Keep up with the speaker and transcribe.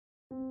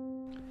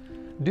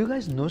Do you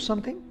guys know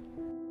something?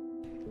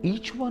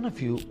 Each one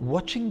of you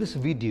watching this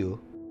video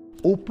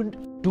opened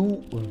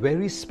two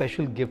very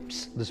special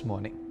gifts this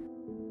morning.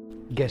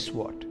 Guess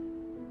what?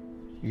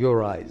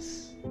 Your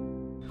eyes.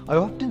 I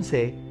often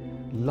say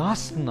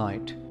last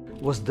night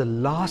was the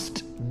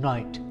last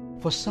night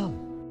for some,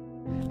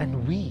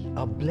 and we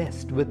are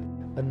blessed with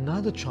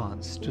another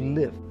chance to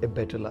live a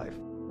better life.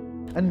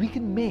 And we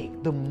can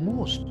make the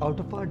most out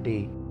of our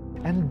day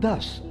and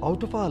thus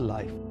out of our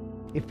life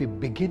if we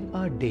begin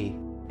our day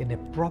in a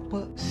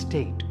proper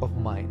state of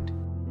mind.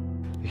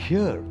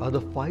 Here are the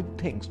 5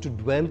 things to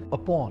dwell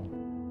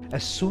upon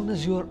as soon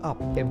as you are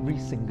up every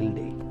single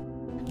day.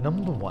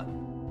 Number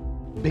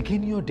 1,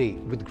 begin your day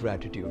with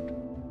gratitude.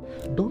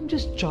 Don't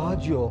just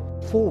charge your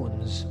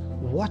phones,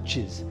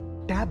 watches,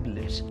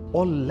 tablets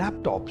or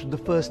laptops the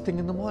first thing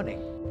in the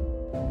morning.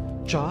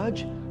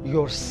 Charge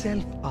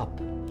yourself up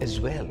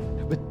as well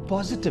with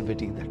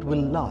positivity that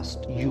will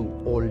last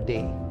you all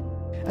day.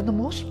 And the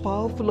most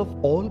powerful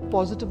of all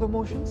positive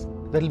emotions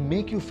that will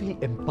make you feel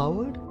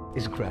empowered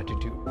is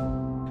gratitude.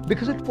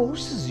 Because it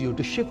forces you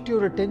to shift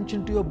your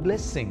attention to your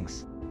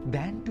blessings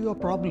than to your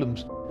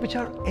problems, which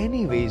are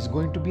anyways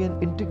going to be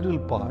an integral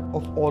part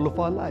of all of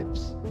our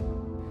lives.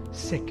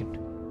 Second,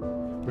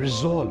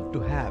 resolve to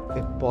have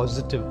a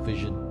positive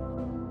vision.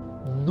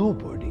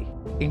 Nobody,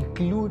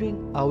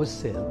 including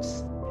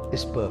ourselves,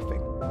 is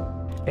perfect.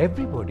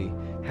 Everybody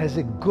has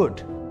a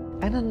good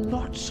and a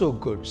not so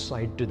good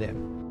side to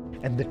them,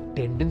 and the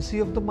tendency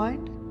of the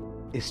mind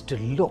is to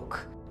look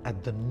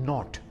at the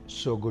not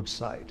so good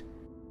side.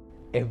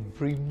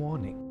 Every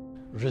morning,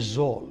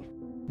 resolve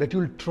that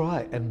you'll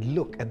try and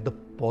look at the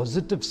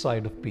positive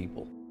side of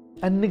people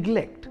and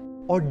neglect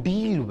or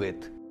deal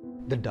with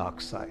the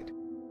dark side.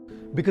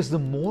 Because the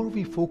more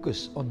we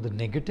focus on the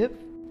negative,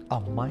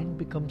 our mind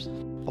becomes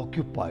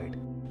occupied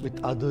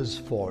with others'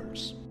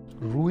 faults,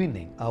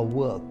 ruining our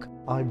work,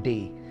 our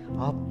day,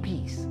 our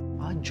peace,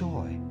 our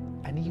joy,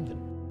 and even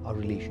our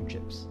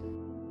relationships.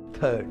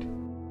 Third,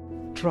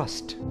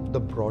 trust the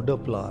broader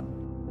plan.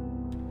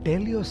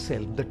 Tell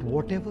yourself that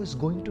whatever is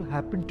going to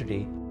happen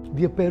today,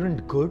 the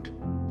apparent good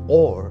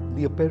or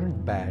the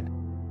apparent bad,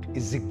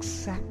 is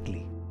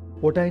exactly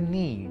what I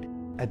need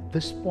at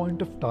this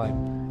point of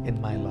time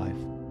in my life.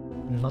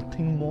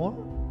 Nothing more,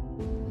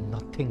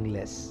 nothing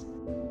less.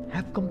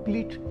 Have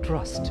complete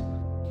trust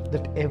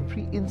that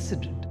every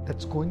incident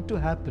that's going to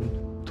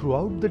happen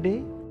throughout the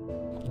day,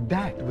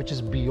 that which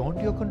is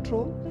beyond your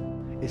control,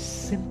 is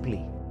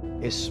simply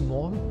a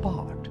small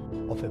part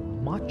of a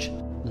much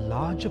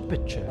larger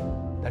picture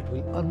that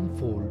will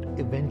unfold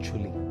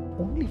eventually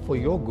only for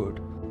your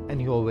good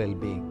and your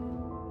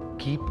well-being.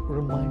 Keep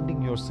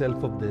reminding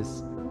yourself of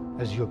this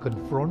as you're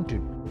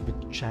confronted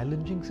with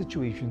challenging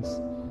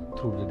situations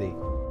through the day.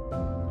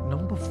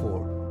 Number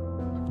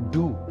 4,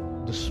 do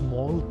the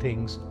small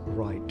things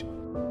right.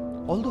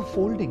 Although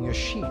folding your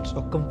sheets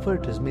or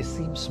comforters may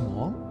seem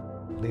small,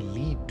 they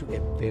lead to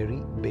a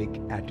very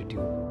big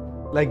attitude.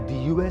 Like the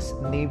US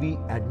Navy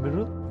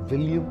Admiral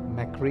William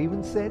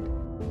McRaven said,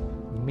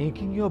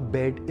 making your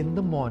bed in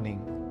the morning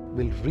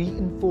will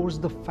reinforce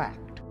the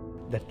fact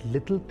that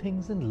little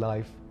things in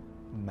life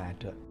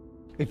matter.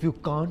 If you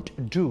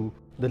can't do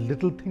the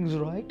little things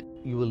right,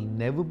 you will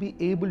never be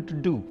able to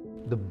do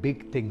the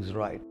big things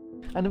right.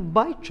 And if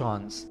by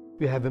chance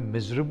you have a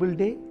miserable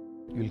day,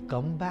 you'll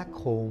come back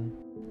home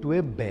to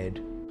a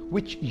bed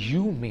which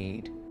you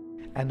made,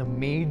 and a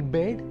made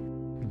bed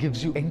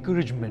gives you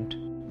encouragement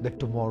that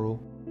tomorrow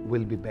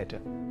will be better.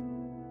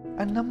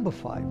 And number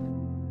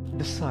 5,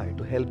 decide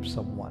to help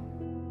someone.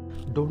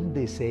 Don't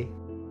they say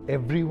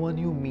everyone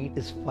you meet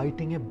is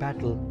fighting a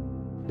battle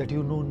that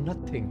you know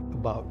nothing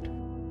about?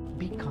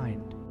 Be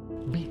kind,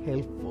 be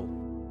helpful,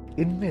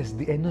 invest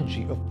the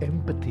energy of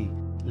empathy,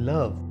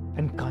 love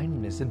and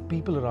kindness in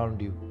people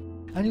around you,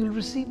 and you'll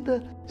receive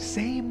the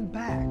same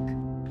back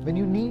when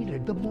you need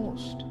it the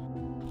most.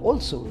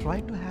 Also,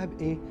 try to have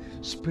a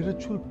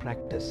spiritual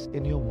practice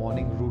in your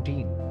morning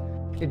routine,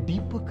 a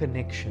deeper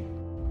connection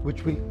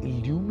which will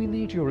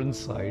illuminate your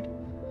inside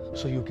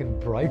so you can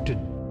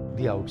brighten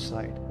the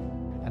outside.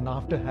 And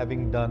after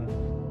having done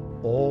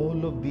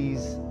all of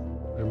these,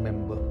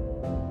 remember,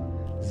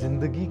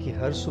 जिंदगी की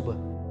हर सुबह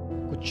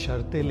कुछ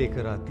शर्तें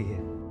लेकर आती है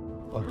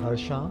और हर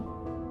शाम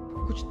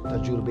कुछ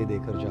तजुर्बे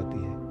देकर जाती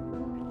है.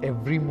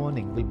 Every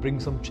morning will bring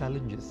some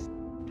challenges,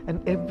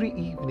 and every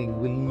evening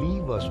will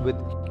leave us with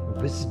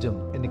wisdom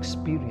and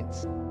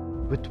experience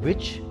with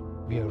which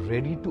we are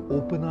ready to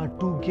open our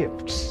 2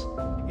 gifts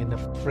in a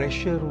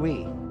fresher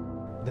way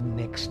the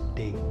next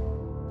day,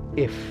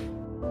 if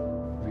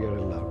we are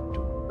allowed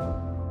to.